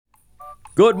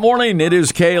Good morning. It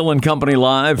is Cail and Company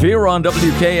live here on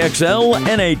WKXL,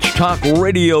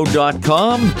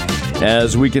 NHTalkRadio.com,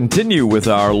 as we continue with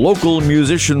our Local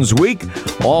Musicians Week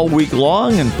all week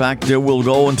long. In fact, we'll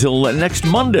go until next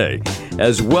Monday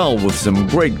as well with some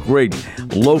great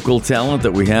local talent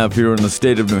that we have here in the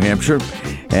state of New Hampshire.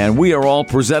 And we are all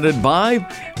presented by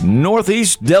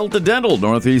Northeast Delta Dental.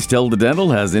 Northeast Delta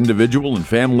Dental has individual and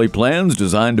family plans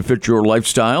designed to fit your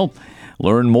lifestyle.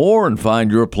 Learn more and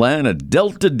find your plan at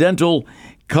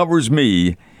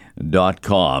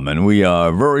deltadentalcoversme.com. And we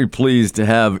are very pleased to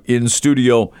have in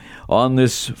studio on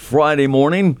this Friday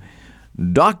morning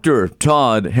Dr.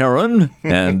 Todd Hearon.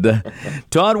 And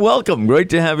Todd, welcome.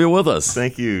 Great to have you with us.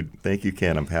 Thank you. Thank you,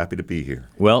 Ken. I'm happy to be here.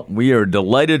 Well, we are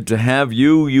delighted to have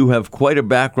you. You have quite a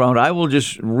background. I will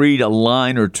just read a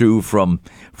line or two from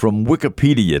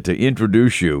Wikipedia to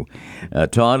introduce you.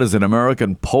 Todd is an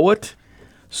American poet,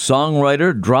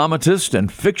 songwriter, dramatist, and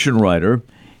fiction writer.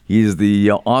 He's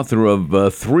the author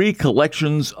of 3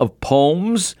 collections of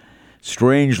poems,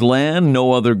 Strange Land,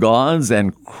 No Other Gods,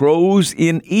 and Crows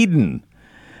in Eden,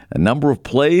 a number of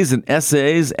plays and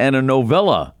essays, and a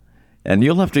novella. And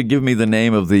you'll have to give me the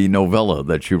name of the novella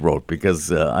that you wrote,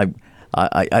 because I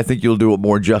think you'll do it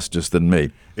more justice than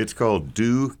me. It's called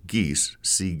Do Geese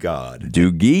See God?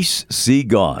 Do Geese See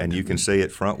God? And you can say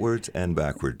it frontwards and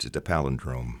backwards. It's a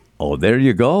palindrome. Oh, there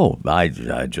you go. I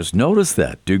just noticed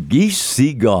that. Do Geese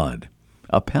See God?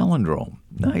 A palindrome.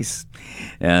 Nice.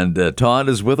 And Todd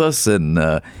is with us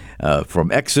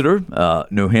from Exeter,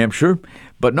 New Hampshire,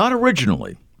 but not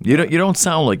originally. You don't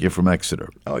sound like you're from Exeter.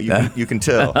 Oh, you can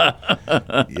tell.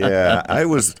 Yeah, I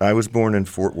was born in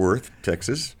Fort Worth,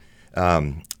 Texas.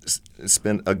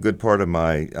 Spent a good part of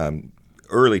my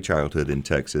early childhood in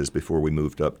Texas before we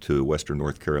moved up to western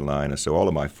North Carolina. So all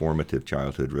of my formative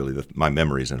childhood, really, my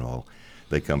memories and all,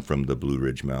 they come from the Blue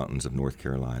Ridge Mountains of North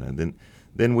Carolina. And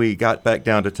then we got back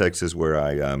down to Texas, where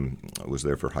I was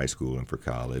there for high school and for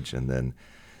college, and then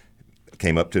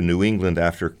came up to New England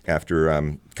after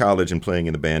college and playing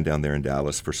in the band down there in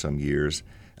Dallas for some years.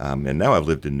 And now I've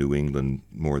lived in New England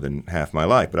more than half my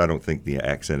life, but I don't think the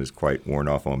accent is quite worn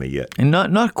off on me yet. And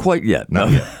not quite yet.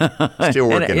 Not yet. Still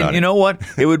working on it. You know what?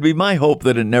 It would be my hope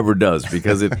that it never does,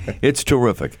 because it's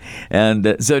terrific.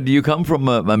 And so do you come from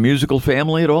a musical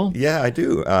family at all? Yeah, I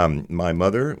do. My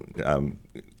mother,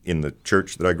 in the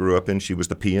church that I grew up in, she was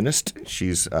the pianist.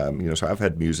 She's, so I've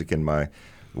had music in my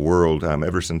world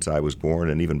ever since I was born,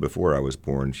 and even before I was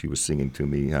born, she was singing to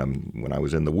me when I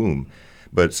was in the womb.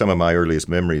 But some of my earliest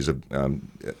memories of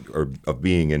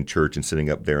being in church and sitting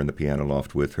up there in the piano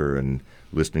loft with her and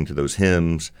listening to those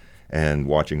hymns and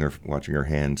watching her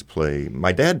hands play.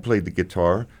 My dad played the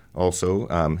guitar also.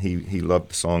 He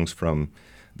loved the songs from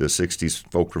the 60s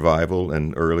folk revival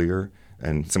and earlier,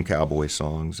 and some cowboy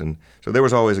songs. And so there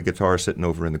was always a guitar sitting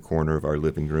over in the corner of our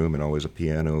living room, and always a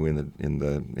piano in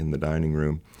the dining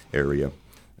room area,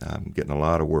 getting a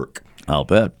lot of work. I'll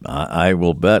bet. I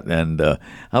will bet. And how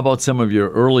about some of your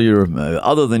earlier,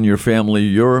 other than your family,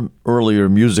 your earlier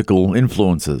musical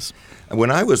influences?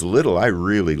 When I was little, I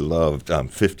really loved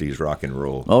 50s rock and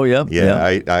roll. Oh, yeah?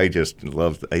 Yeah. I just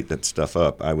ate that stuff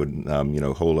up. I would,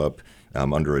 hole up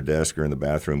under a desk or in the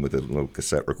bathroom with a little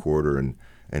cassette recorder and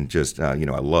just, I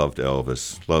loved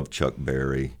Elvis, loved Chuck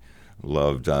Berry,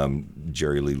 loved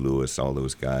Jerry Lee Lewis, all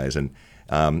those guys. And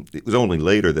it was only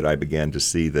later that I began to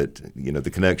see that, the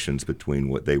connections between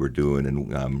what they were doing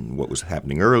and what was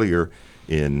happening earlier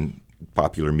in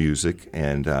popular music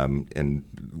and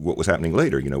what was happening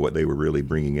later, what they were really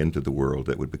bringing into the world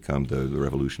that would become the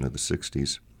revolution of the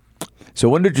 60s. So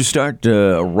when did you start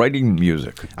writing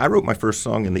music? I wrote my first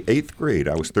song in the 8th grade.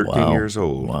 I was 13 years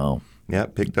old. Wow. Yeah,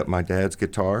 picked up my dad's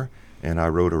guitar, and I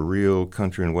wrote a real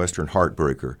country and western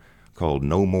heartbreaker called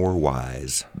No More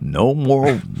Wise. No More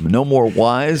Wise?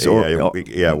 WHYS.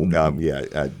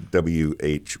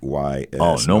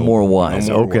 Oh, No More Wise.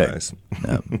 No More okay. Wise.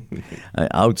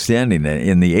 Outstanding.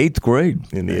 In the 8th grade.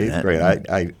 In the 8th grade.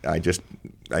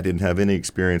 I didn't have any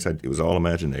experience. It was all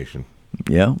imagination.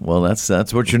 Yeah, well, that's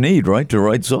what you need, right, to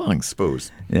write songs.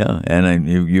 Suppose. Yeah, and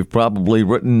you've probably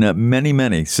written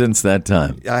many since that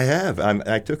time. I have.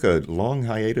 I took a long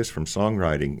hiatus from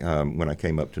songwriting when I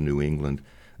came up to New England.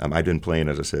 I'd been playing,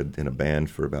 as I said, in a band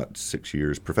for about 6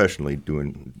 years, professionally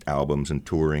doing albums and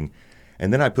touring.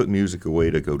 And then I put music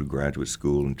away to go to graduate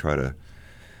school and try to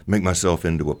make myself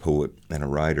into a poet and a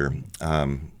writer.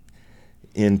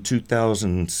 In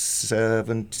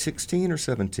 2016 or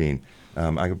 17,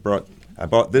 I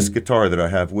bought this guitar that I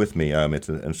have with me. It's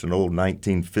an old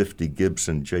 1950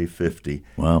 Gibson J50.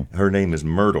 Wow. Her name is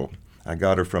Myrtle. I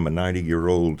got her from a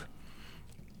 90-year-old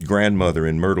grandmother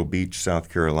in Myrtle Beach, South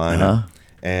Carolina.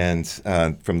 And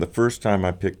from the first time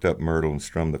I picked up Myrtle and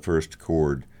strummed the first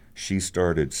chord, she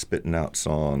started spitting out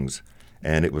songs,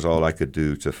 and it was all I could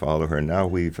do to follow her. And now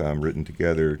we've written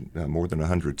together more than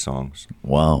 100 songs.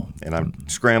 Wow. And I'm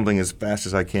scrambling as fast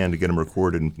as I can to get them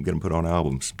recorded and get them put on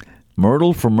albums.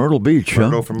 Myrtle from Myrtle Beach.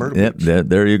 Myrtle from Myrtle Beach. Yep,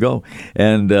 there you go.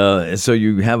 And so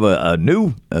you have a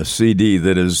new CD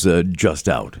that is just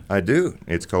out. I do.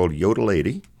 It's called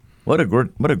Yodelady. What a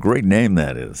great name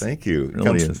that is. Thank you. It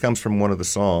really is. Comes from one of the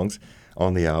songs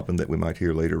on the album that we might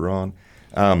hear later on.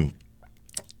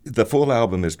 The full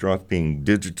album is dropping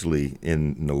digitally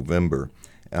in November.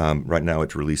 Right now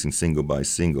it's releasing single by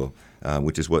single,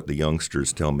 which is what the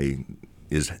youngsters tell me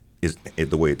is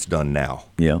the way it's done now.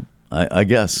 Yeah. I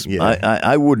guess. Yeah.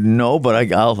 I wouldn't know,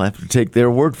 but I'll have to take their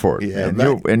word for it.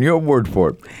 Yeah, and your word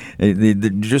for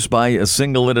it. Just buy a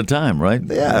single at a time, right?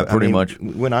 Yeah, pretty much.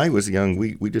 When I was young,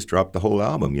 we just dropped the whole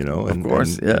album, you know. Of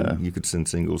course, yeah. And you could send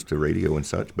singles to radio and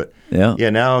such. But yeah,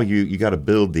 now you got to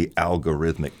build the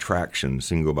algorithmic traction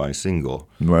single by single,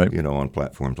 right? You know, on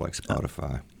platforms like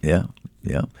Spotify. Yeah.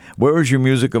 Where is your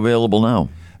music available now?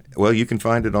 Well, you can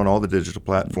find it on all the digital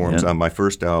platforms. Yeah. My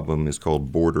first album is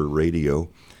called Border Radio,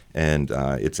 and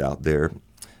it's out there.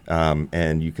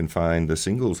 And you can find the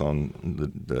singles on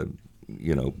the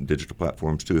digital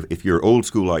platforms too. If you're old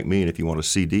school like me and if you want a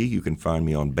CD, you can find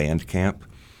me on Bandcamp,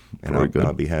 and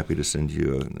I'll be happy to send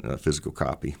you a physical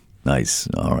copy. Nice.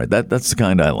 All right. That's the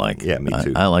kind I like. Yeah, me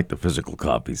too. I like the physical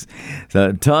copies.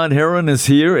 Todd Hearon is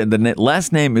here, and the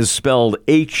last name is spelled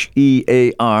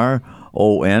Hearon,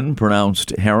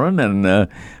 pronounced Heron. And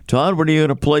Todd, what are you going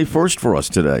to play first for us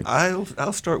today?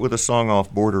 I'll start with a song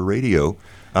off Border Radio.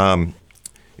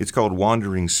 It's called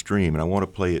Wandering Stream, and I want to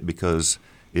play it because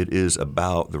it is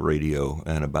about the radio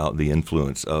and about the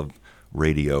influence of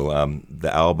radio.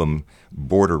 The album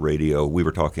Border Radio, we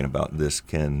were talking about this,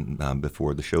 Ken,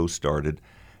 before the show started.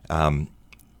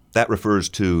 That refers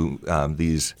to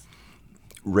these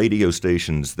radio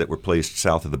stations that were placed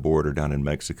south of the border down in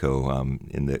Mexico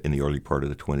in the early part of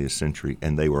the 20th century,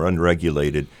 and they were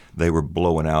unregulated. They were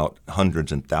blowing out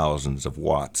hundreds and thousands of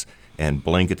watts and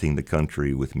blanketing the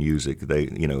country with music.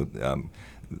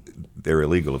 They're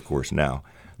illegal, of course, now,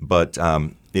 but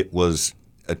it was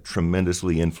a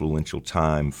tremendously influential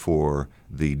time for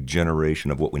the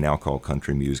generation of what we now call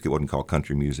country music. It wasn't called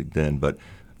country music then, but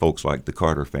folks like the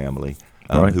Carter family,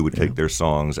 who would take their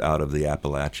songs out of the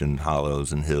Appalachian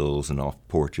hollows and hills and off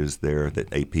porches there that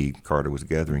A.P. Carter was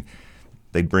gathering.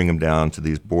 They'd bring them down to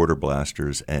these border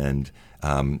blasters, and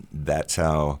that's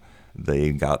how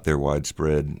they got their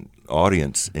widespread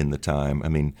audience in the time. I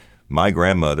mean, my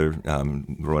grandmother,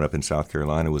 growing up in South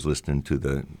Carolina, was listening to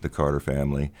the Carter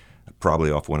family, probably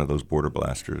off one of those border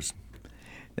blasters.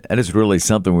 That is really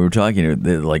something. We were talking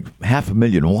like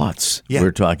 500,000 watts. Yeah.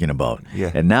 We're talking about.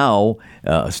 Yeah. And now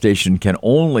a station can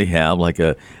only have, like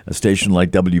a station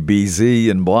like WBZ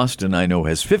in Boston, I know,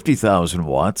 has 50,000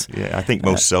 watts. Yeah, I think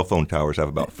most cell phone towers have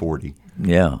about 40.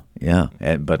 Yeah.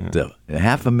 But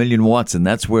 500,000 watts, and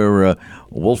that's where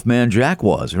Wolfman Jack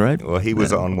was, right? Well, he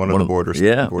was on one of the border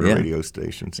radio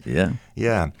stations.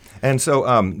 Yeah. And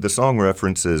so the song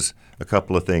references a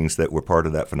couple of things that were part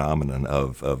of that phenomenon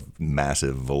of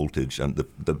massive voltage. And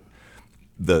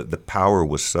the power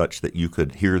was such that you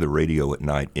could hear the radio at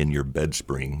night in your bed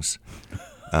springs.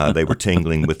 They were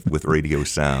tingling with radio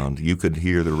sound. You could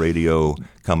hear the radio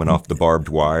coming off the barbed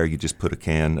wire. You just put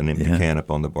an empty can up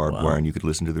on the barbed wire, and you could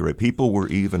listen to the radio. People were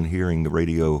even hearing the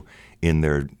radio in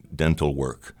their dental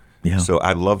work. Yeah. So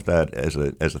I love that as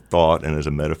a thought and as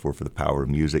a metaphor for the power of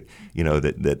music. You know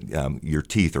that your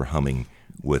teeth are humming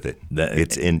with it.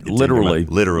 It's literally.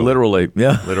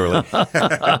 Yeah. Literally.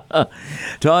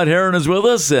 Todd Hearon is with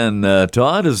us, and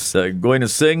Todd is going to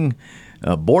sing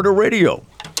Border Radio.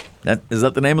 Is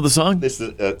that the name of the song? This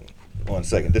is one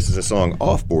second. This is a song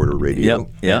off Border Radio.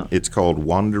 Yeah. It's called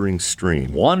Wandering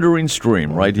Stream. Wandering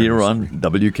Stream, right here on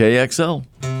WKXL.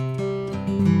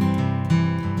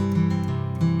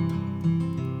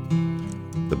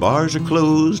 The bars are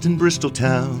closed in Bristol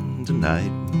town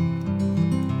tonight.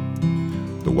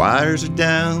 The wires are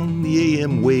down, the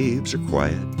AM waves are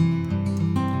quiet,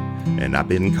 and I've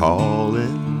been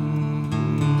calling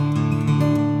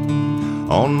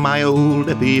on my old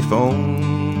Epiphone.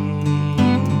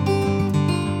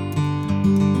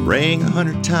 Rang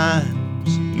 100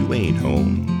 times, you ain't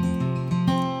home.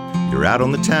 You're out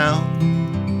on the town,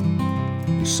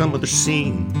 in some other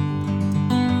scene,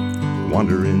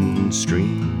 wandering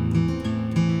stream.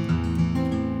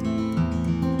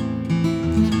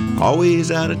 Always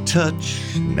out of touch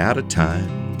and out of time.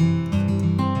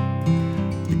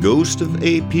 The ghost of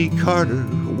A.P. Carter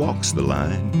walks the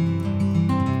line.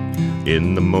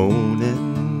 In the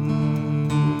morning,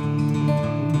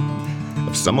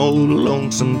 some old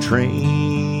lonesome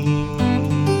train.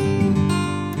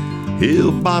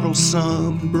 He'll bottle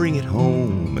some and bring it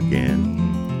home again,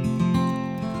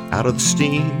 out of the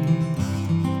steam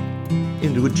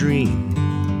into a dream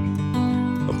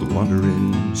of the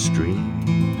wandering stream.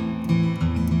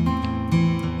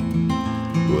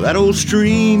 Well, that old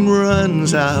stream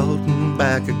runs out and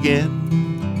back again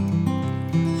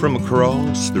from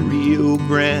across the Rio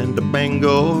Grande to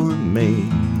Bangor,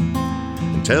 Maine.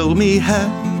 And tell me,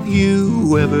 have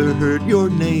you ever heard your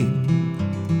name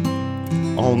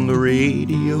on the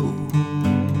radio?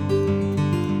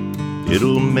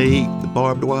 It'll make the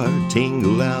barbed wire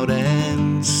tingle out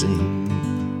and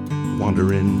sing,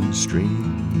 wandering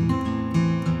stream.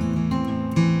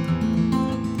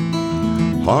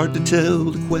 Hard to tell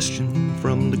the question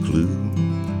from the clue.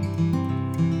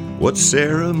 What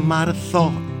Sarah might have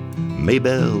thought,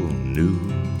 Maybelle knew.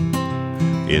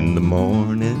 In the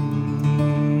morning,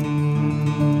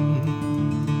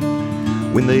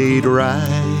 when they'd rise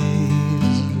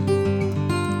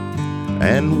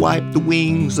and wipe the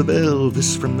wings of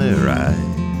Elvis from their eyes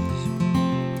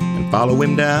and follow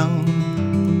him down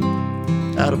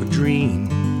out of a dream,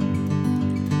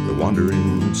 the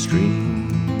wandering stream.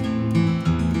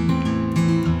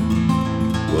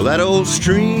 Well, that old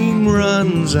stream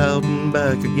runs out and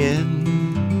back again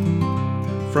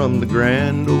from the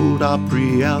Grand Ole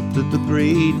Opry out to the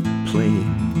Great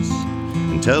Plains.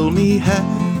 And tell me,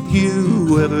 have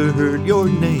you ever heard your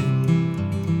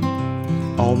name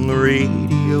on the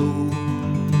radio?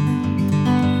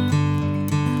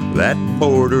 That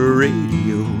border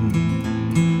radio,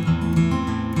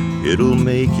 it'll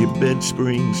make your bed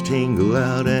springs tingle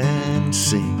out and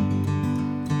sing,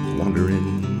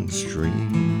 wandering stream.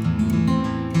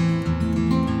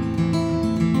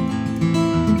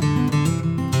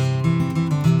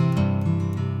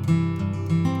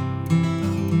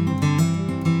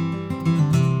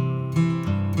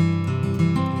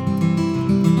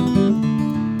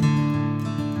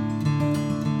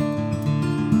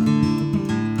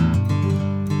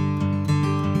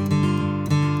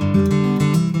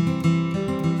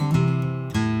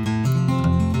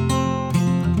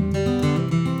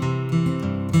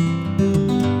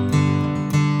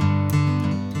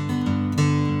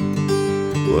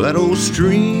 Well, that old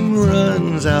stream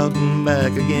runs out and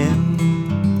back again.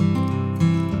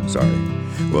 Sorry.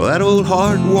 Well, that old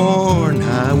hard-worn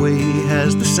highway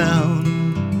has the sound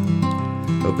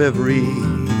of every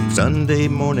Sunday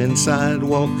morning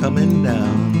sidewalk coming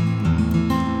down,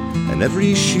 and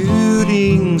every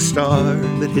shooting star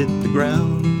that hit the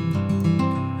ground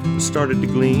started to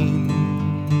gleam.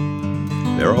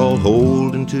 They're all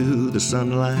holding to the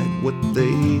sunlight what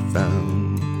they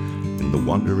found in the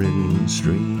wandering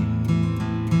stream.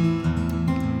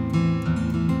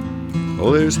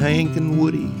 Oh, there's Hank and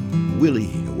Woody, Willie,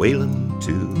 Waylon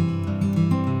too,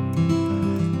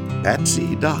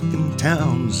 Patsy, Doc, and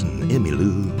Towns, and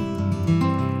Emmylou.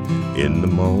 In the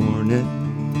morning,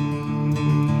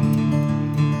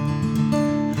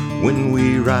 when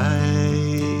we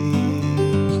rise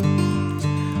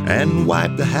and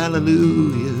wipe the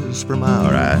hallelujahs from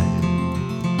our eyes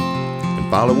and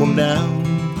follow them down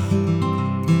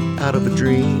out of a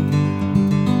dream,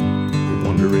 the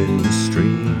wandering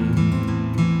stream.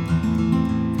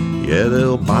 Yeah,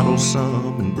 they'll bottle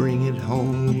some and bring it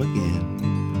home again,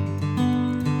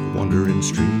 the wandering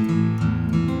stream.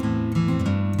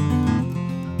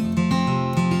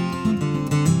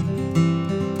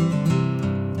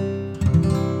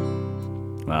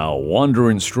 Now,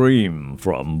 Wandering Stream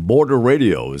from Border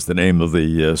Radio is the name of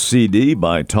the CD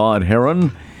by Todd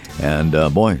Hearon. And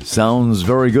boy, sounds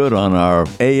very good on our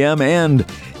AM and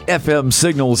FM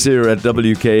signals here at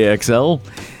WKXL.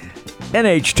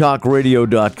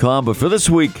 NHTalkRadio.com. But for this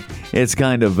week, it's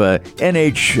kind of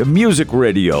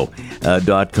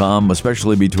NHMusicRadio.com,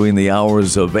 especially between the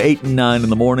hours of 8 and 9 in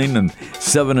the morning and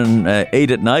 7 and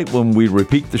 8 at night when we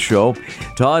repeat the show.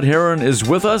 Todd Hearon is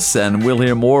with us, and we'll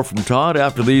hear more from Todd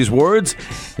after these words.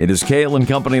 It is Cail and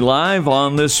Company live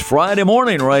on this Friday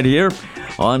morning right here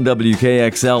on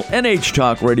WKXL.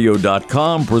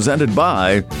 NHTalkRadio.com, presented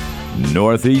by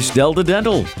Northeast Delta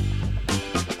Dental.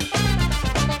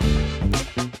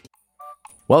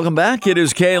 Welcome back. It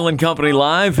is Cail and Company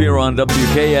live here on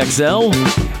WKXL,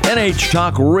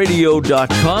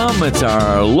 NHTalkRadio.com. It's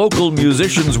our local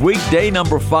musicians week, day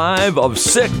number 5 of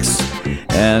 6.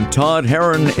 And Todd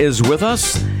Hearon is with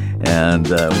us. And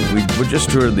we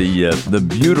just heard the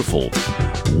beautiful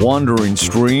Wandering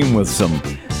Stream with some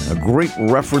great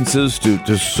references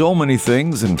to so many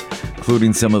things,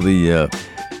 including some of the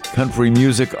country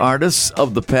music artists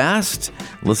of the past,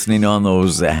 listening on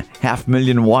those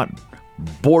 500,000 watt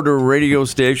border radio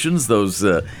stations, those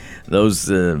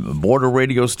border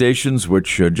radio stations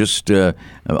which just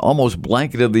almost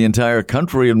blanketed the entire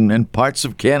country and parts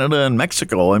of Canada and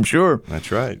Mexico, I'm sure.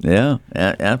 That's right. Yeah,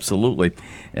 absolutely.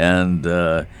 And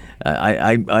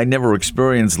I never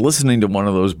experienced listening to one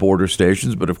of those border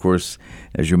stations, but of course,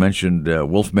 as you mentioned,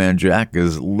 Wolfman Jack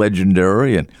is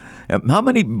legendary. And how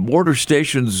many border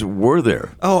stations were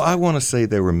there? Oh, I want to say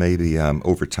there were maybe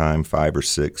over time 5 or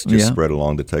 6 just spread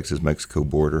along the Texas-Mexico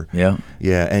border. Yeah.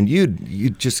 Yeah, and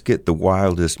you'd just get the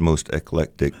wildest, most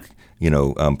eclectic,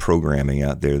 programming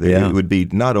out there. It would be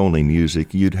not only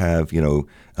music. You'd have,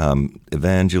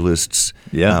 evangelists,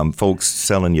 folks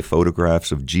selling you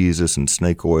photographs of Jesus and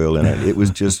snake oil, and it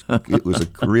was a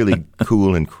really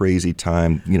cool and crazy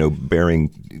time,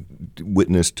 bearing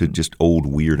witness to just old,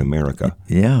 weird America.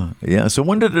 Yeah. So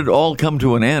when did it all come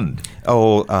to an end?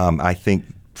 Oh, I think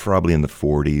probably in the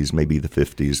 40s, maybe the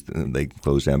 50s, they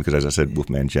closed down because, as I said,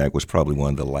 Wolfman Jack was probably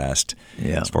one of the last,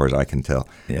 as far as I can tell.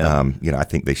 Yeah. I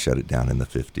think they shut it down in the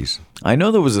 50s. I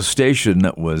know there was a station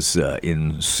that was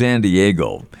in San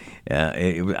Diego.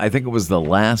 I think it was the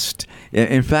last.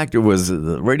 In fact, it was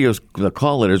the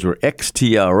call letters were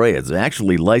XTRA. It's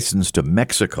actually licensed to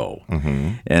Mexico,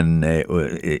 and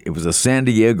it was a San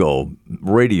Diego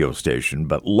radio station,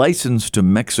 but licensed to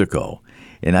Mexico.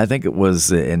 And I think it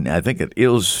was, and I think it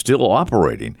is still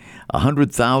operating,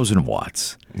 100,000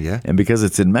 watts. Yeah. And because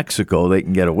it's in Mexico, they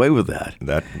can get away with that.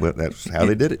 That's how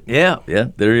they did it. Yeah.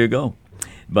 There you go.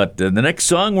 But the next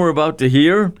song we're about to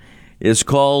hear is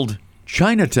called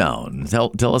Chinatown.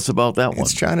 Tell us about that one.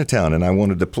 It's Chinatown, and I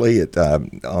wanted to play it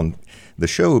on the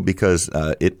show because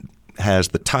it has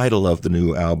the title of the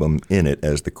new album in it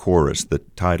as the chorus. The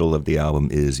title of the album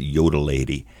is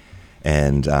Yodelady,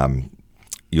 and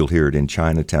you'll hear it in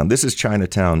Chinatown. This is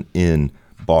Chinatown in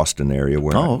Boston area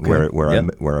where I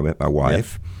met my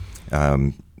wife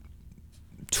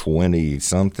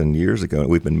 20-something years ago.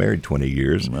 We've been married 20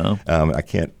 years. Wow. I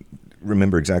can't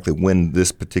remember exactly when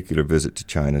this particular visit to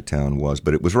Chinatown was,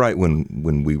 but it was right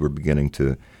when we were beginning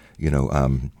to,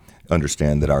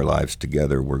 understand that our lives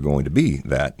together were going to be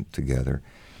that together.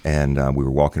 And we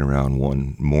were walking around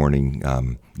one morning,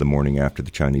 the morning after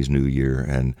the Chinese New Year,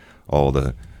 and all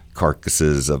the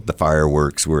carcasses of the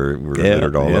fireworks were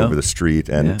littered all over the street,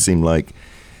 and it seemed like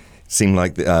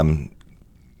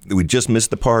we just missed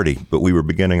the party, but we were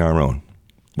beginning our own.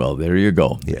 Well, there you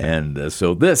go. Yeah. And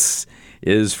so this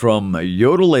is from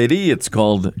Yodelady. It's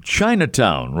called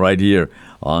Chinatown right here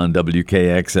on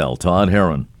WKXL. Todd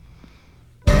Hearon.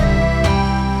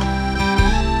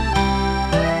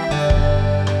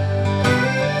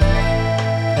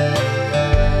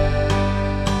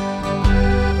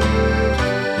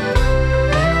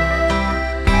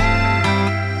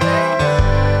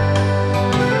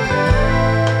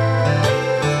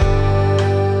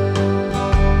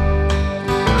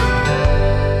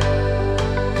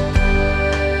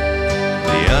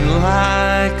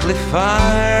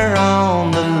 Fire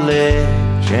on the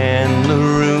ledge and the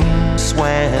room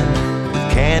swam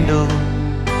with candles.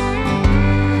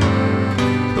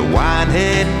 The wine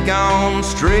had gone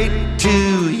straight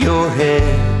to your head.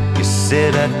 You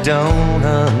said, I don't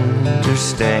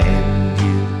understand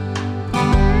you.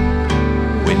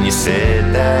 When you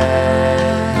said that,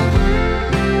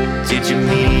 did you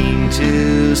mean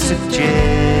to suggest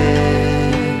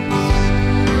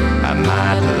I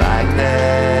might like that?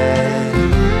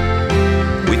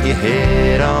 Your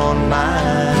head on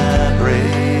my breast.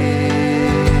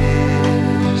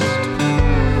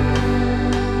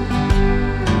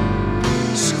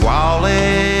 Squall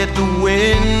at the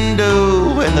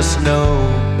window and the snow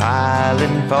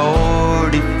piling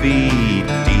 40 feet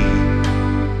deep.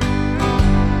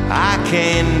 I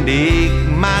can dig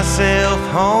myself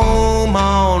home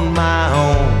on my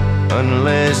own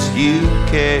unless you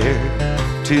care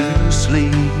to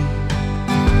sleep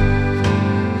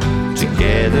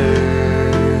together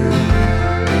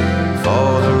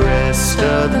for the rest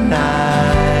of the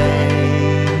night.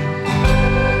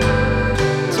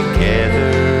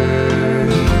 Together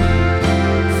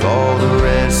for the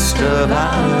rest of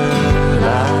our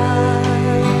lives.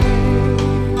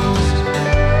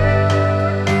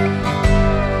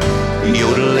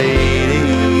 Yodelady,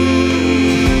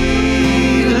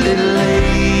 little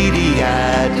lady, I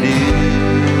do.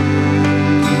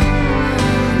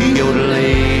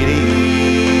 Yodelady.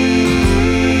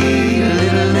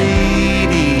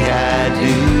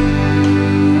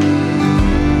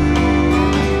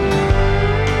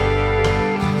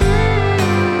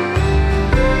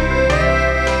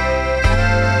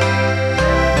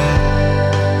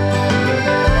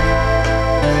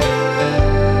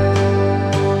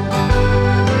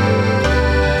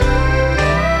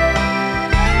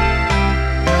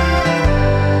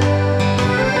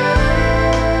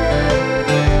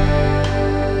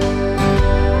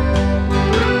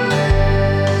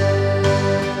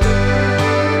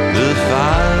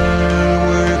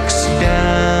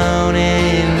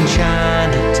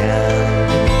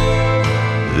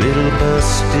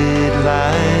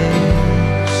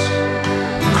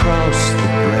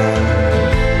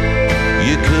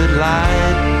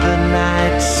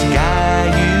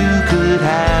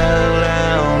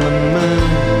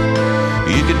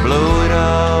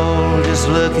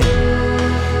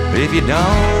 if you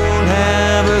don't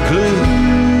have a clue.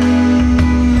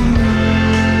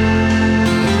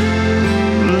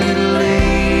 Little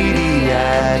lady,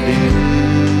 I do.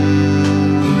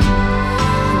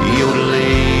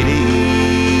 Yodelady,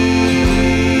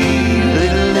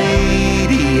 little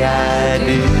lady, I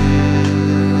do.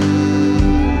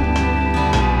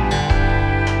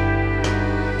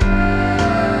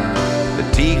 The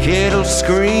tea kettle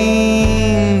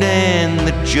screamed and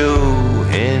the Joe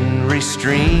Henry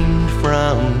streamed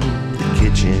from the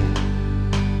kitchen.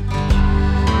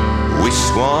 We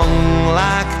swung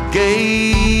like a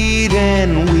gate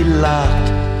and we locked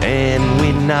and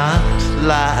we knocked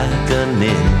like an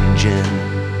engine.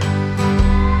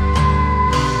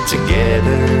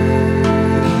 Together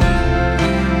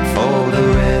for the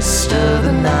rest of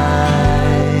the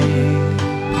night.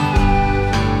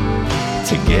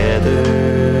 Together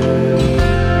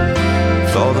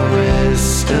for the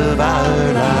rest of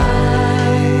our lives.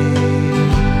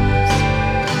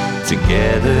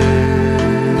 Together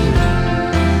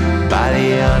by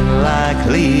the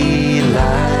unlikely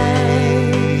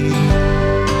light.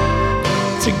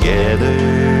 Together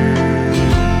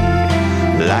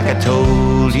like I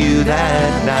told you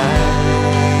that night.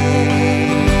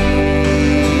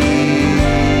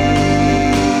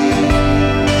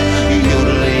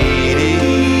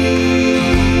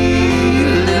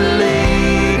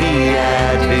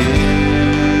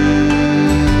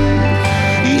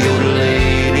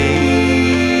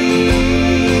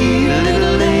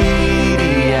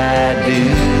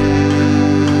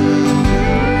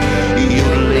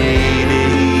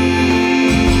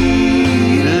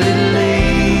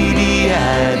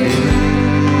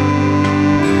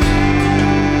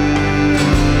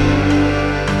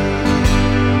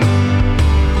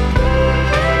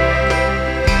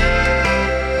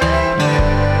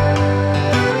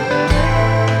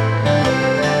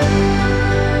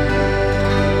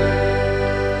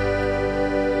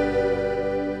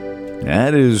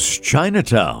 That is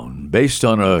Chinatown, based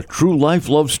on a true life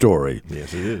love story.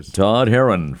 Yes, it is. Todd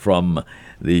Hearon from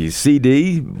the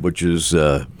CD, which is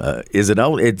it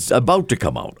out? It's about to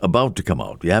come out. About to come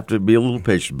out. You have to be a little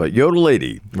patient. But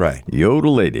Yodelady. Right.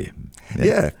 Yodelady.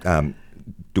 Yeah.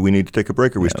 Do we need to take a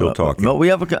break, or are we still talking? No, we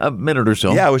have a minute or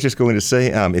so. Yeah, I was just going to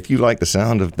say, if you like the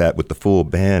sound of that with the full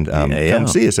band, come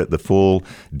see us at the full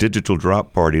digital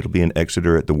drop party. It'll be in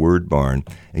Exeter at the Word Barn,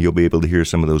 and you'll be able to hear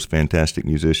some of those fantastic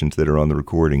musicians that are on the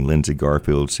recording. Lindsey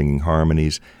Garfield singing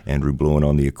harmonies, Andrew blowing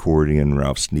on the accordion,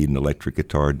 Ralph Sneeden electric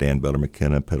guitar, Dan Beller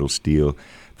McKenna pedal steel,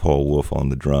 Paul Wolf on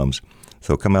the drums.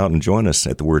 So come out and join us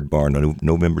at the Word Barn on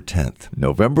November 10th.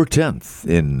 November 10th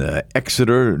in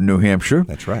Exeter, New Hampshire.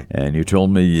 That's right. And you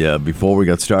told me before we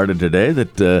got started today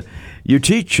that you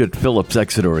teach at Phillips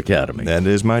Exeter Academy. That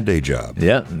is my day job.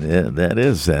 Yeah, that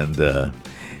is.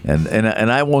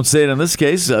 And I won't say it in this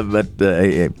case, but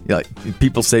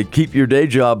people say keep your day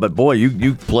job. But boy,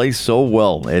 you play so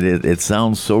well. It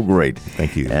sounds so great.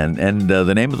 Thank you. And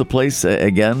the name of the place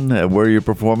again, where you're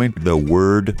performing? The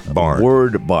Word Barn.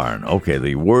 Word Barn. Okay,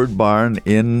 the Word Barn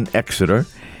in Exeter.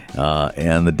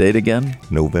 And the date again?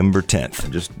 November 10th.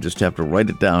 Just have to write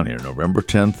it down here. November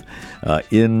 10th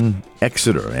in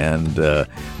Exeter. And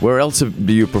where else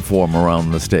do you perform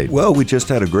around the state? Well, we just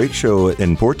had a great show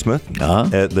in Portsmouth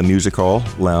at the Music Hall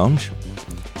Lounge.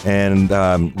 And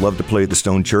love to play at the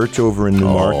Stone Church over in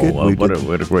Newmarket.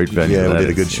 What a great venue. Yeah, we did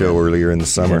a good show earlier in the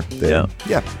summer. Yeah.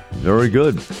 Very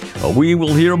good. We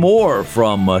will hear more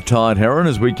from Todd Hearon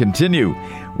as we continue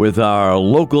with our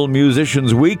Local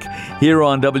Musicians Week here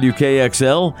on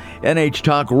WKXL,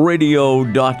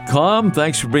 NHTalkRadio.com.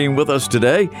 Thanks for being with us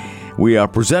today. We are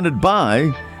presented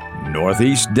by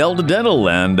Northeast Delta Dental,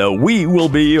 and we will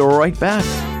be right back.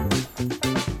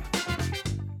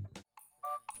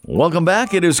 Welcome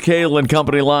back. It is Cail and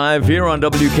Company live here on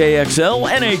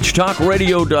WKXL,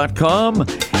 NHTalkRadio.com.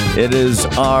 It is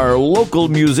our Local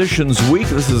Musicians Week.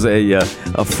 This is a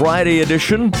Friday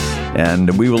edition,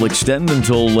 and we will extend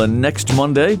until next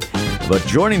Monday. But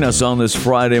joining us on this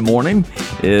Friday morning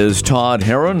is Todd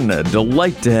Hearon. A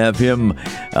delight to have him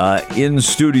in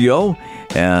studio.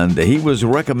 And he was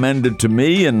recommended to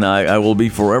me, and I will be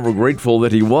forever grateful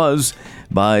that he was,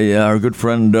 by our good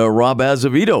friend Rob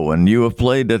Azevedo. And you have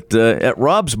played at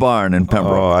Rob's Barn in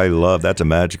Pembroke. Oh, I love that's a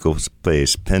magical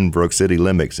place, Pembroke City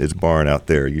Limits. It's a barn out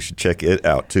there. You should check it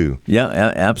out too. Yeah,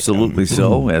 absolutely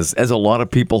so, as a lot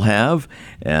of people have,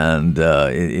 and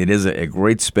it is a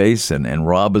great space, and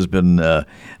Rob has been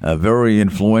very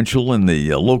influential in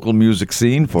the local music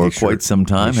scene for quite some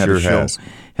time.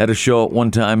 Had a show at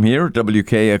one time here at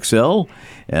WKXL,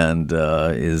 and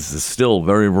is still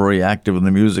very, very active in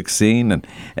the music scene.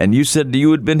 And you said you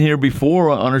had been here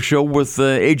before on a show with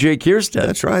A.J. Kierstead.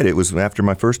 That's right. It was after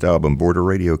my first album, Border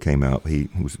Radio, came out. He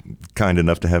was kind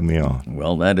enough to have me on.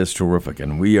 Well, that is terrific,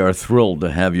 and we are thrilled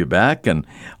to have you back. And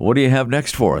what do you have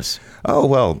next for us? Oh,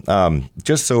 well,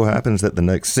 just so happens that the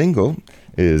next single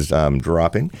is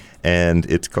dropping, and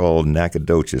it's called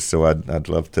Nacogdoches. So I'd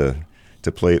love to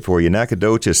play it for you.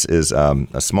 Nacogdoches is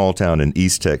a small town in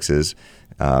East Texas.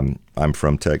 I'm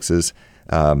from Texas.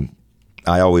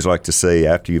 I always like to say,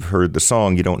 after you've heard the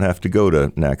song, you don't have to go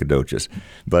to Nacogdoches.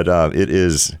 But it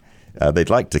is, they'd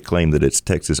like to claim that it's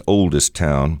Texas' oldest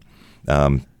town.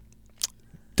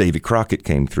 Davy Crockett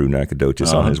came through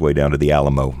Nacogdoches on his way down to the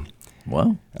Alamo.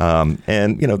 Wow.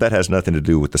 And, that has nothing to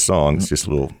do with the song. It's just a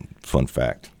little fun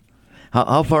fact.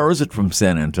 How far is it from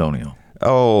San Antonio?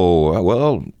 Oh,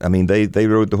 well, I mean, they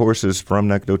rode the horses from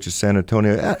Nacogdoches, San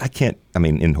Antonio. I can't,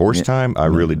 in horse time, I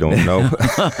really don't know.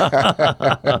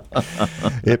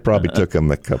 It probably took them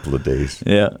a couple of days.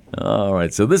 Yeah. All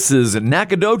right. So this is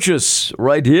Nacogdoches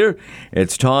right here.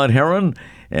 It's Todd Hearon,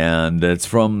 and it's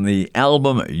from the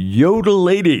album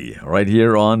Yodelady right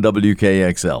here on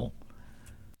WKXL.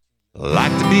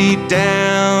 Like to be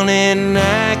down in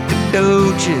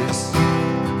Nacogdoches,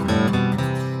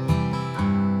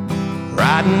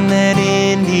 riding that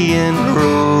Indian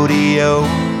rodeo,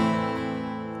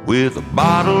 with a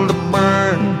bottle to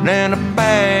burn and a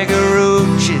bag of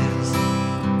roaches.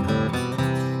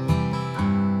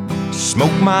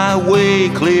 Smoke my way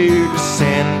clear to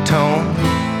San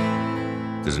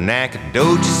Antonio, 'cause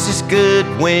Nacogdoches is good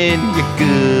when you're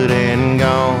good and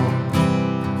gone.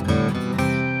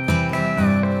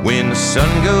 When the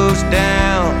sun goes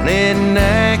down in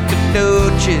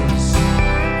Nacogdoches,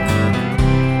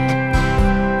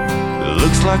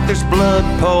 looks like there's blood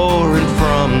pouring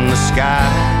from the sky,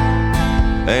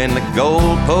 and the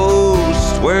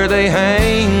goalposts where they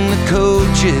hang the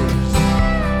coaches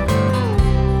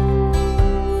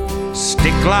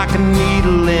stick like a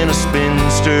needle in a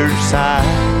spinster's eye,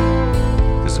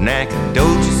 'cause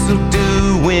Nacogdoches will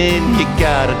do when you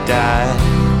gotta die.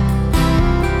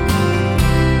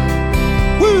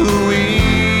 Woo-wee,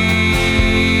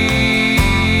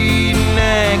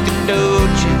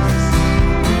 Nacogdoches.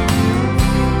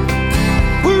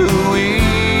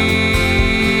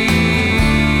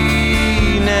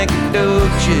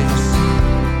 Nacogdoches.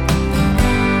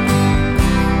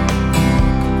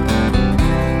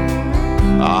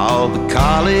 All the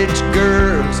college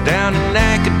girls down in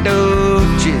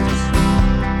Nacogdoches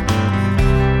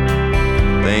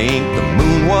think the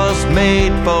moon was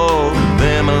made for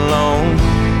them alone.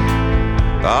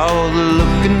 All the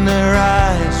look in their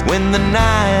eyes when the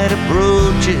night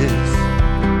approaches,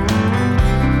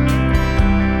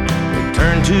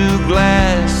 turn to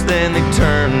glass, then they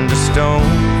turn to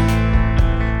stone.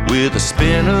 With a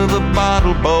spin of a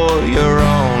bottle, boy, you're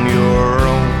on your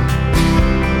own.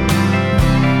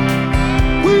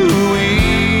 Woo-wee,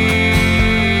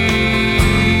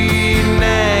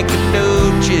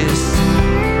 Nacogdoches.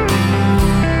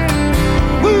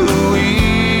 Woo-wee,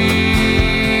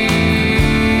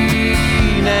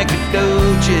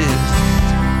 Nacogdoches.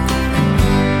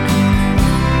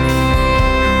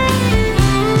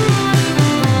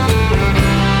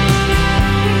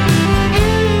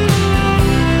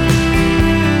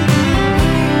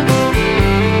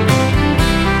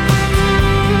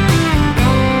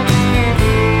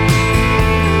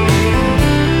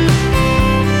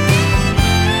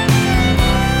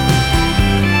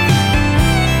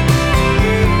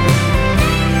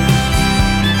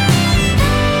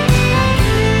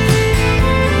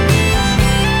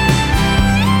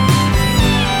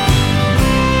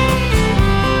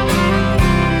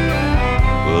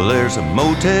 There's a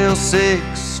Motel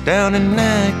 6 down in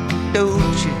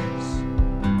Nacogdoches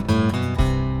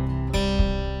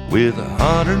with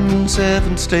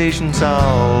 107 stations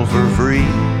all for free.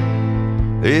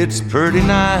 It's pretty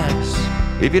nice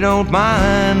if you don't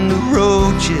mind the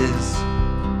roaches.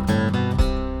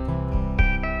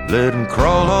 Let them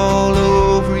crawl all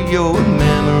over your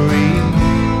memory,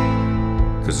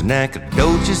 'cause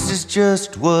Nacogdoches is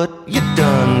just what you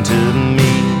done to me.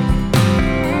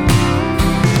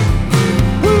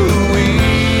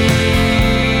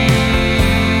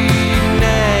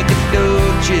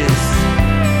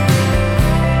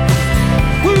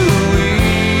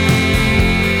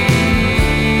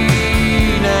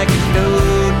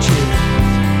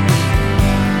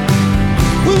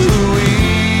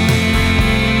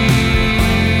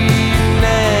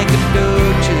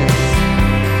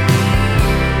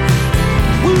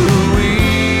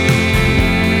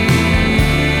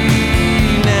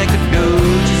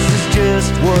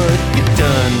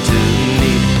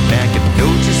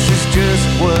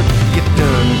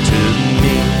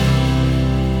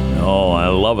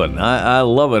 it. I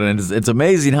love it. And it's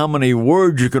amazing how many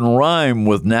words you can rhyme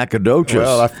with Nacogdoches.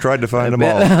 Well, I've tried to find them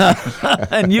all.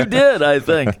 And you did, I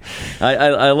think.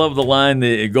 I love the line,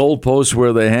 the goalposts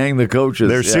where they hang the coaches.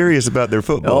 They're serious about their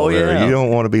football. Oh, yeah. There. You don't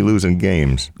want to be losing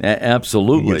games.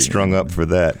 Absolutely. You get strung up for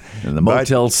that. And the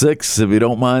Motel 6, if you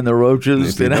don't mind the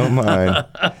roaches. If you don't mind.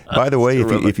 By the way,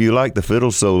 if you like the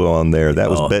fiddle solo on there, that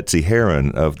was Betsy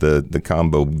Hearon of the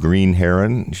combo Green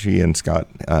Heron. She and Scott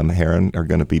Heron are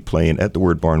going to be playing at the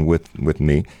Word Barn with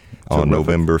me on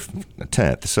November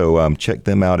 10th. So check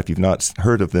them out if you've not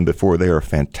heard of them before. They are a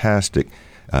fantastic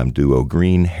duo,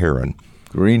 Green Heron.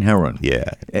 Green Heron.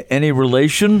 Yeah. Any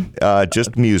relation?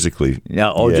 Just musically.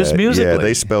 Yeah. Oh, just musically. Yeah,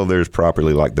 they spell theirs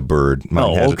properly like the bird.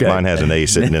 Mine has an A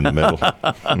sitting in the middle.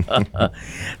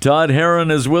 Todd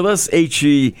Heron is with us,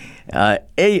 Hearon,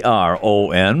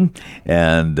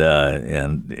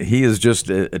 and he is just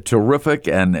terrific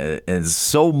and is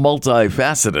so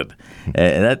multifaceted.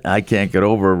 And that I can't get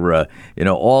over.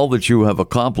 All that you have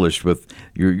accomplished with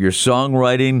your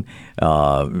songwriting.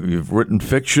 You've written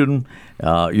fiction.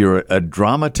 You're a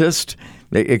dramatist.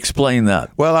 Explain that.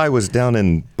 Well, I was down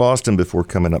in Boston before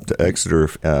coming up to Exeter,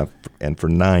 and for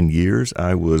 9 years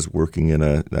I was working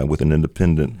with an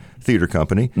independent theater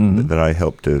company that I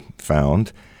helped to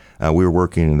found. We were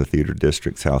working in the theater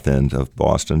district, South End of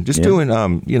Boston, just doing,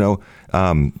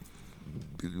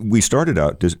 we started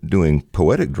out just doing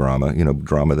poetic drama,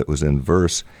 drama that was in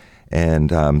verse,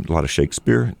 and a lot of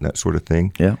Shakespeare, that sort of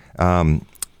thing. Yeah.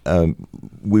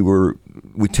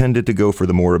 We tended to go for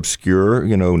the more obscure,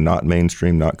 not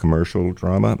mainstream, not commercial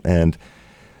drama. And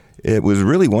it was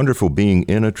really wonderful being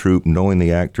in a troupe, knowing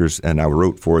the actors. And I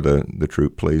wrote for the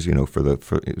troupe plays, it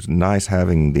was nice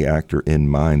having the actor in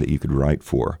mind that you could write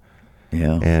for.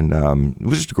 Yeah. And it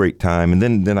was just a great time. And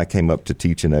then I came up to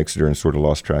teach in Exeter and sort of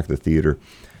lost track of the theater.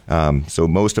 So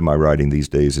most of my writing these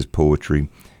days is poetry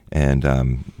and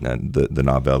the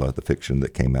novella, the fiction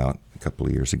that came out a couple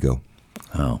of years ago.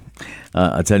 Oh,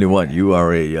 I tell you what, you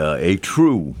are a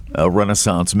true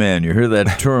Renaissance man. You hear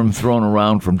that term thrown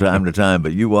around from time to time,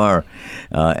 but you are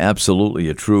absolutely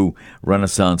a true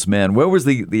Renaissance man. Where was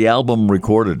the album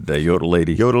recorded,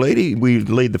 Yodelady? Yodelady, we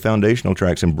laid the foundational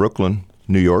tracks in Brooklyn,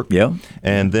 New York. Yeah.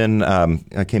 And then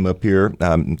I came up here.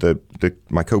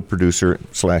 My co-producer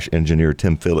 / engineer,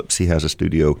 Tim Phillips, he has a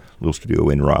little studio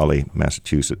in Raleigh,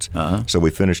 Massachusetts. Uh-huh. So we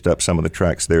finished up some of the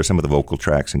tracks there, some of the vocal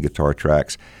tracks and guitar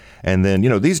tracks. And then,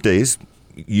 these days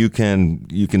you can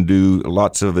do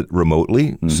lots of it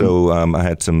remotely. Mm-hmm. So I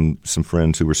had some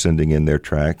friends who were sending in their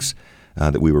tracks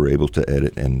that we were able to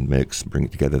edit and mix, bring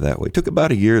it together that way. It took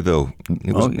about a year, though.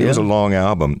 It was a long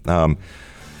album.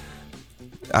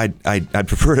 I'd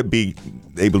prefer to be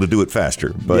able to do it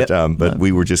faster, but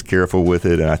we were just careful with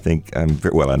it, and I think I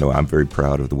know I'm very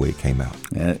proud of the way it came out.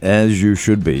 As you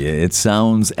should be. It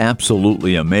sounds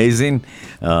absolutely amazing.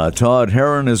 Todd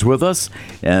Heron is with us,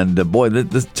 and boy,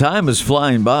 the time is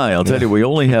flying by. I'll tell you, we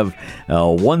only have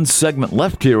one segment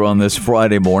left here on this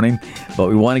Friday morning, but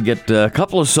we want to get a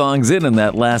couple of songs in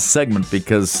that last segment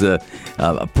because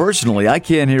personally, I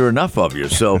can't hear enough of you.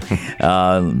 So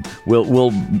I'll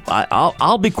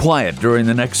be quiet during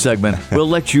the next segment. We'll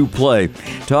let you play.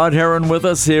 Todd Heron with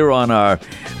us here on our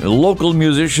Local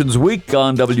Musicians Week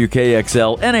on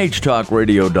WKXL,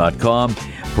 NHTalkRadio.com,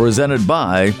 presented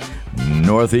by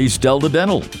Northeast Delta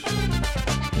Dental.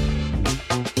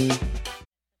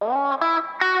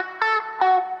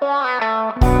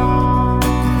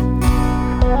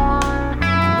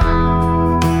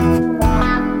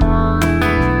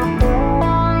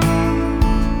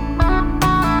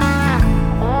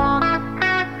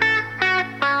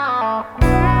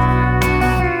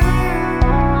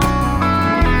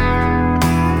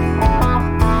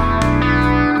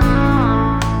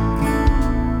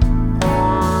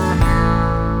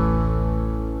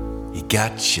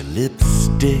 Got your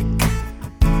lipstick,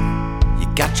 you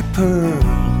got your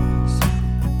pearls,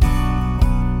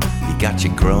 you got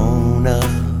your grown-up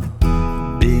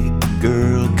big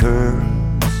girl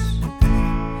curls,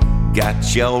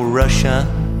 got your Russian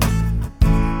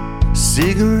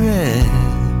cigarette.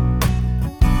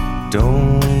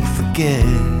 Don't forget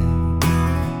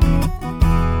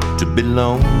to be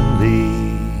lonely.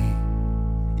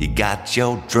 You got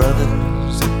your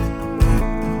druthers,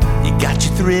 you got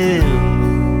your thrills,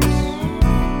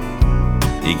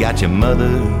 you got your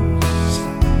mother's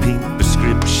pink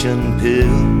prescription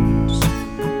pills,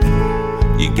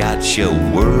 you got your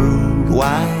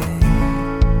worldwide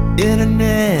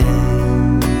internet.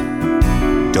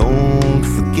 Don't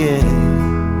forget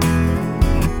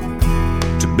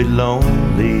to be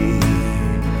lonely.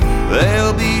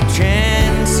 There'll be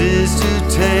chances to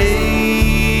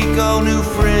take, all new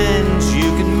friends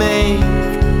you can make,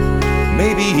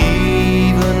 maybe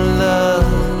even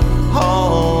love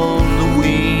on the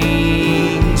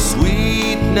wing.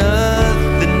 Sweet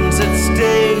nothing's at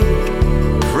stake,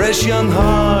 fresh young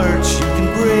hearts you can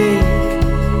break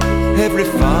every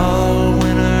fall,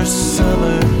 winter,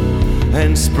 summer,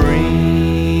 and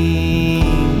spring.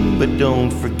 But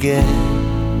don't forget,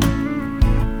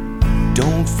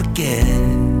 don't forget,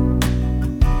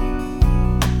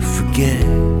 forget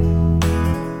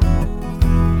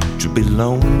to be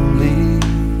lonely.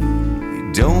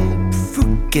 Don't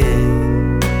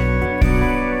forget,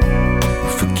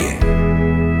 forget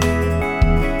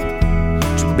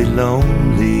to be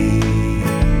lonely.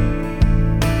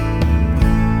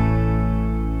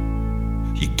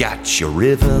 You got your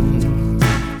rhythm,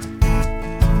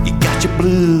 you got your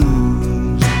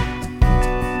blues,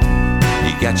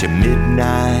 you got your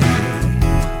midnight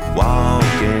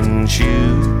walking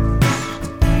shoes.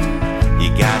 You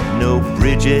got no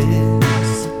bridges,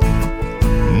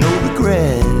 no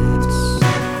regrets.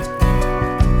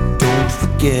 Don't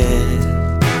forget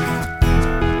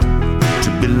to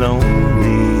be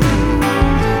lonely.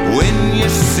 When you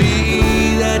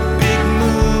see that big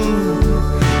moon,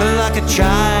 like a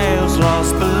child's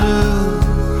lost balloon,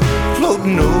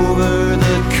 floating over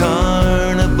the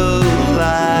carnival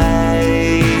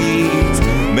lights,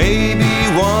 maybe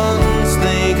once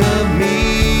think of me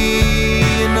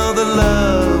and all the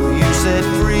love you set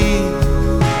free.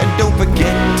 And don't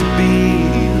forget to be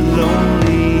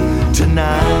lonely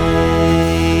tonight.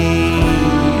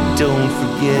 Don't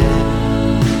forget,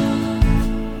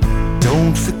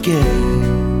 don't forget,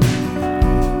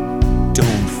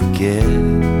 don't forget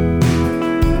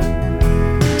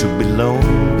to be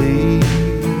lonely.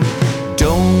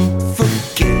 Don't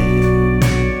forget,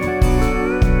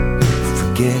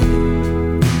 forget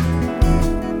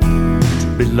to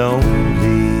be lonely.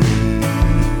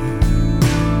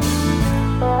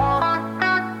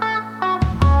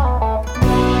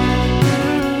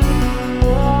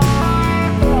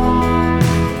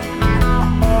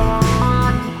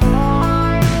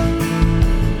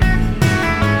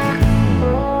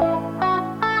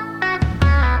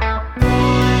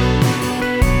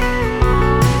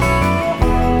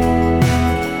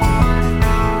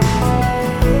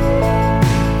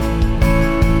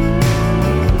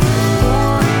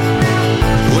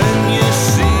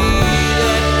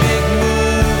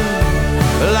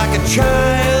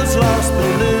 Child's lost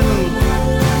balloon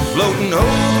floating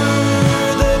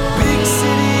over the big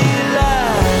city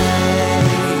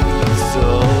lights. So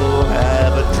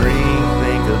have a dream,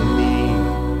 think of me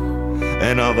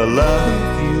and all the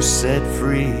love you set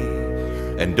free.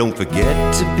 And don't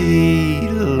forget to be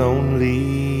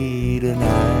lonely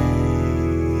tonight.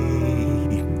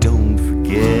 Don't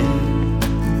forget,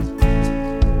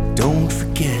 don't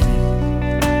forget,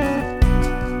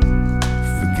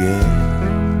 forget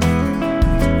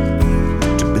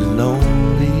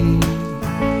lonely.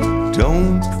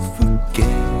 Don't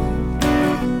forget,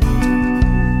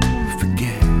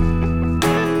 forget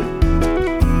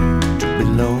to be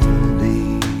lonely.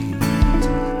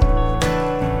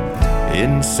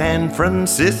 In San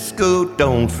Francisco,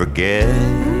 don't forget,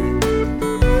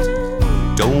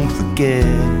 don't forget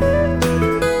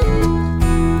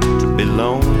to be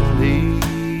lonely.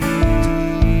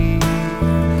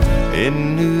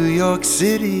 In New York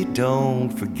City, don't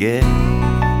forget,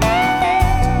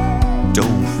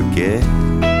 don't forget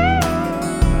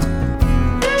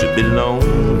to be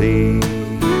lonely.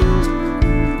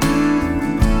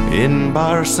 In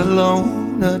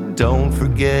Barcelona, don't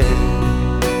forget,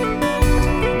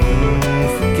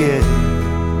 forget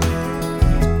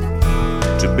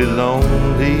to be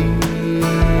lonely.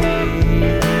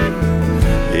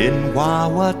 In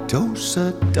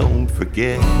Wauwatosa, don't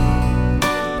forget,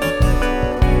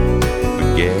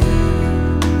 forget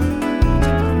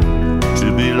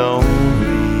to be lonely.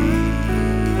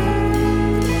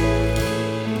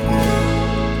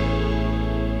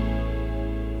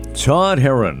 Todd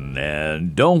Hearon,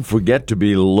 and don't forget to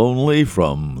be lonely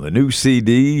from the new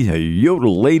CD,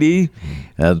 Yodelady.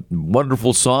 A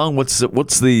wonderful song. What's the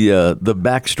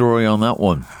backstory on that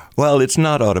one? Well, it's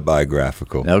not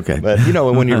autobiographical. Okay. But,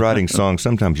 when you're writing songs,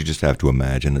 sometimes you just have to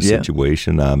imagine a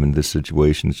situation. And this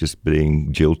situation is just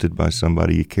being jilted by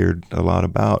somebody you cared a lot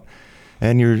about.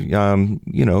 And you're, you want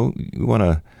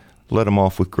to let them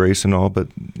off with grace and all, but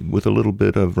with a little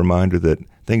bit of reminder that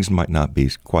things might not be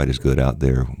quite as good out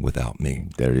there without me.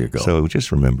 There you go. So just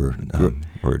remember,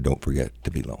 or don't forget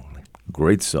to be lonely.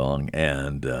 Great song.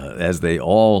 And as they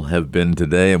all have been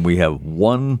today, and we have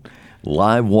one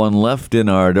live one left in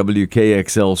our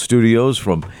WKXL studios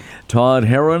from Todd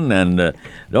Hearon. And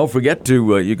don't forget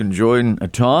to, you can join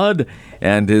Todd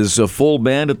and his full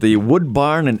band at the Wood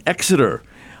Barn in Exeter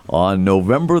on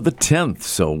November the 10th.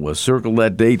 So circle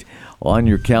that date on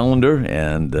your calendar,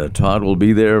 and Todd will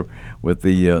be there with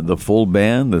the full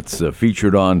band that's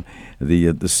featured on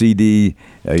the CD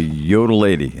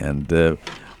Yodelady. And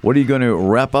what are you going to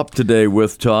wrap up today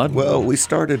with, Todd? Well, we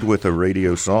started with a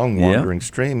radio song, Wandering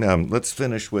Stream. Let's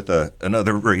finish with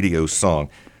another radio song.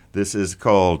 This is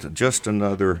called Just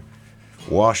Another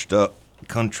Washed Up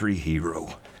Country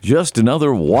Hero. Just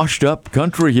another washed-up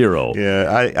country hero.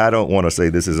 Yeah, I don't want to say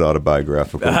this is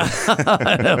autobiographical.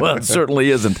 Well, it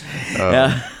certainly isn't.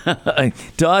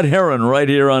 Todd Hearon right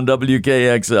here on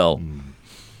WKXL.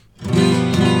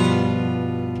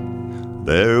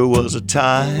 There was a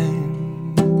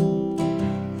time,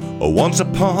 once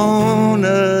upon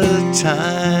a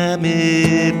time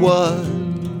it was,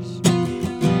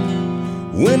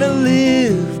 when I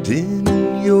lived in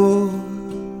your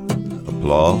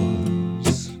applause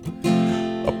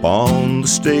upon the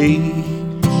stage,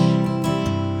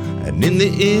 and in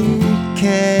the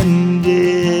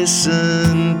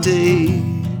incandescent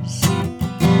days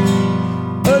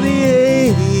of the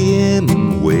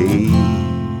AM waves.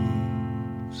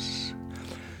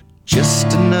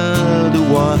 Just another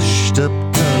washed up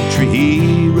country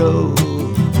hero,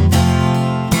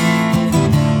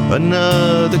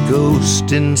 another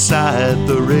ghost inside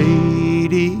the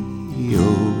radio.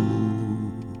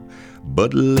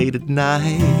 But late at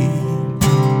night,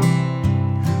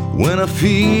 when I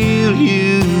feel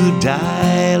you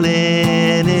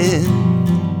dialing in,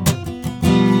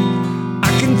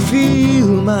 I can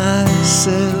feel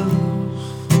myself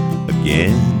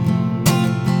again.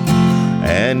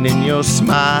 And in your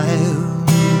smile,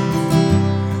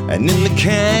 and in the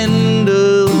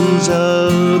candles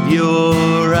of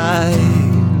your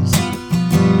eyes,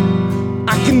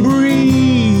 I can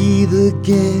breathe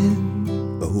again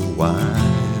a while.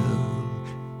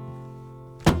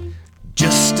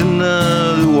 Just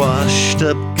another washed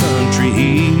up country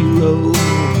hero,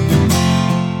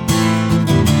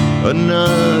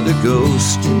 another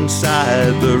ghost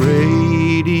inside the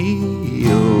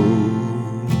radio,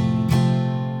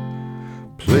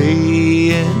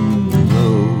 playing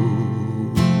low.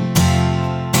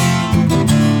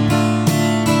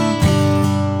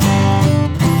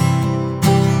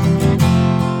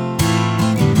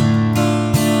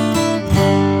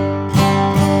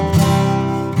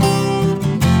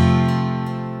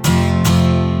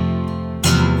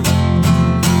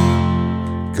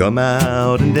 Come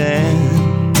out and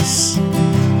dance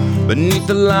beneath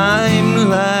the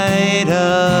limelight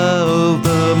of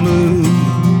the moon,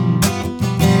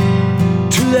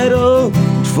 to that old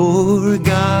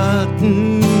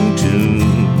forgotten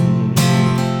tune.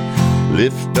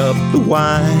 Lift up the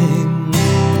wine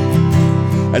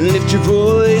and lift your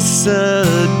voice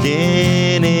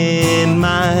again in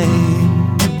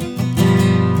mine,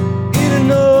 in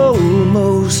an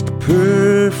almost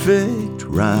perfect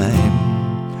rhyme.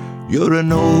 You're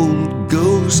an old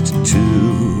ghost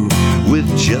too, with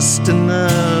just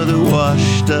another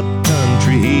washed up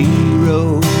country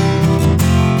hero,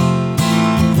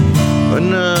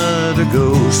 another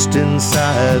ghost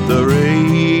inside the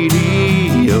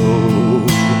radio.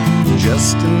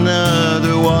 Just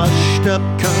another washed up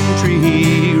country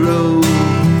hero,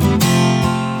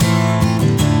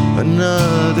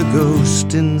 another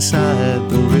ghost inside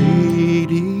the radio.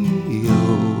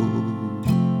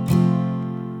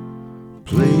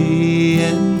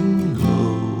 Laying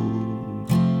low,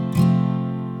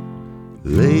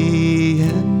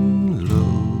 laying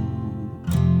low.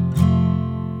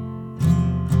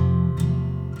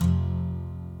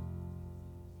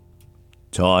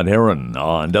 Todd Hearon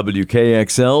on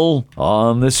WKXL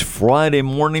on this Friday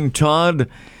morning. Todd,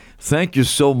 thank you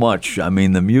so much. I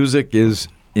mean, the music is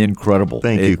incredible.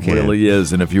 Thank you, Ken. It really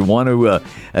is. And if you want to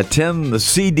attend the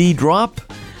CD drop,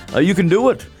 you can do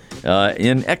it.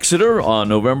 In Exeter on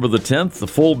November the 10th. The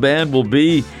full band will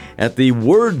be at the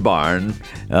Word Barn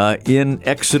in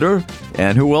Exeter.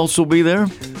 And who else will be there?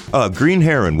 Green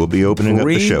Heron will be opening up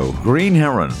the show. Green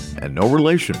Heron, and no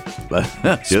relation, but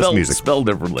music. Spelled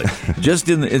differently. just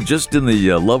in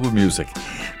the love of music.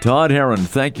 Todd Hearon,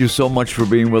 thank you so much for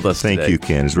being with us today. Thank you,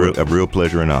 Ken. It's a real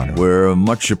pleasure and honor. We're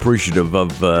much appreciative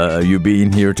of you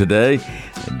being here today.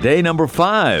 Day number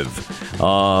 5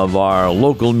 of our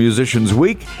Local Musicians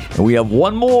Week. And we have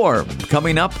one more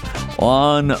coming up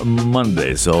on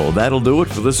Monday. So that'll do it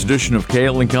for this edition of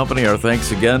Cail & Company. Our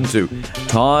thanks again to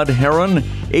Todd Hearon,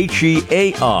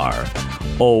 Hearon.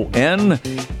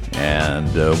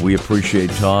 And we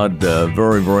appreciate Todd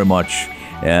very, very much.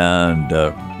 And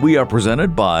we are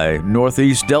presented by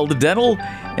Northeast Delta Dental,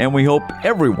 and we hope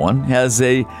everyone has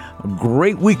a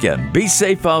great weekend. Be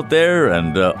safe out there,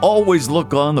 and always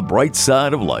look on the bright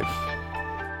side of life.